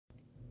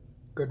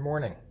Good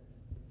morning.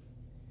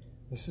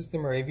 This is the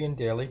Moravian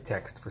Daily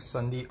Text for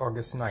Sunday,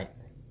 August 9th,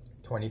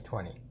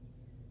 2020,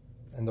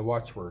 and the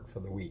watchword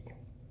for the week.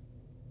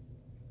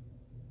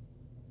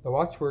 The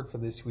watchword for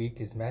this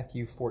week is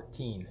Matthew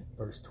 14,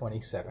 verse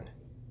 27.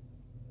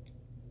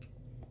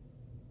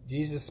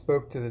 Jesus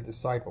spoke to the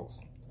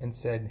disciples and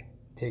said,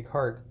 "Take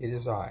heart, it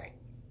is I.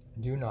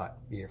 Do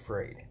not be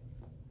afraid."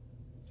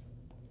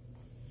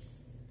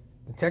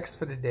 The text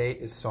for today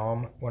is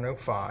Psalm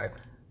 105,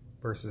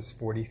 verses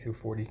 40 through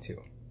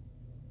 42.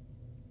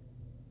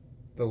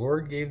 The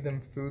Lord gave them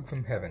food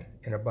from heaven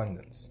in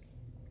abundance.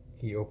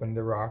 He opened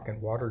the rock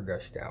and water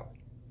gushed out.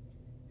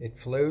 It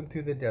flowed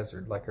through the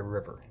desert like a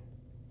river,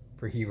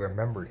 for he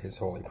remembered his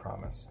holy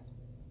promise.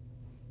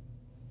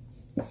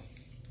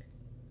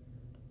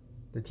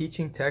 The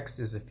teaching text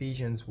is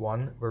Ephesians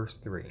 1, verse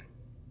 3.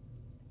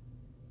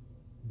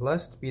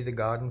 Blessed be the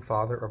God and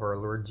Father of our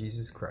Lord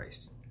Jesus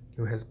Christ,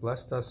 who has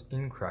blessed us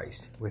in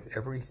Christ with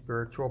every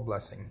spiritual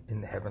blessing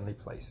in the heavenly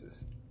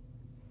places.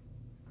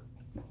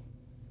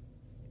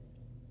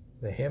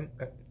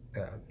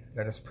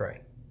 Let us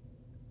pray.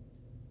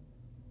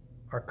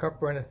 Our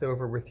cup runneth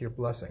over with your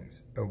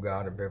blessings, O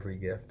God of every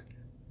gift.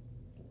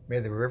 May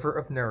the river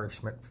of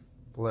nourishment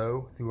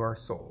flow through our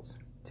souls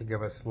to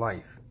give us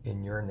life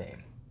in your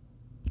name.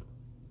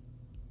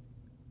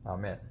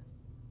 Amen.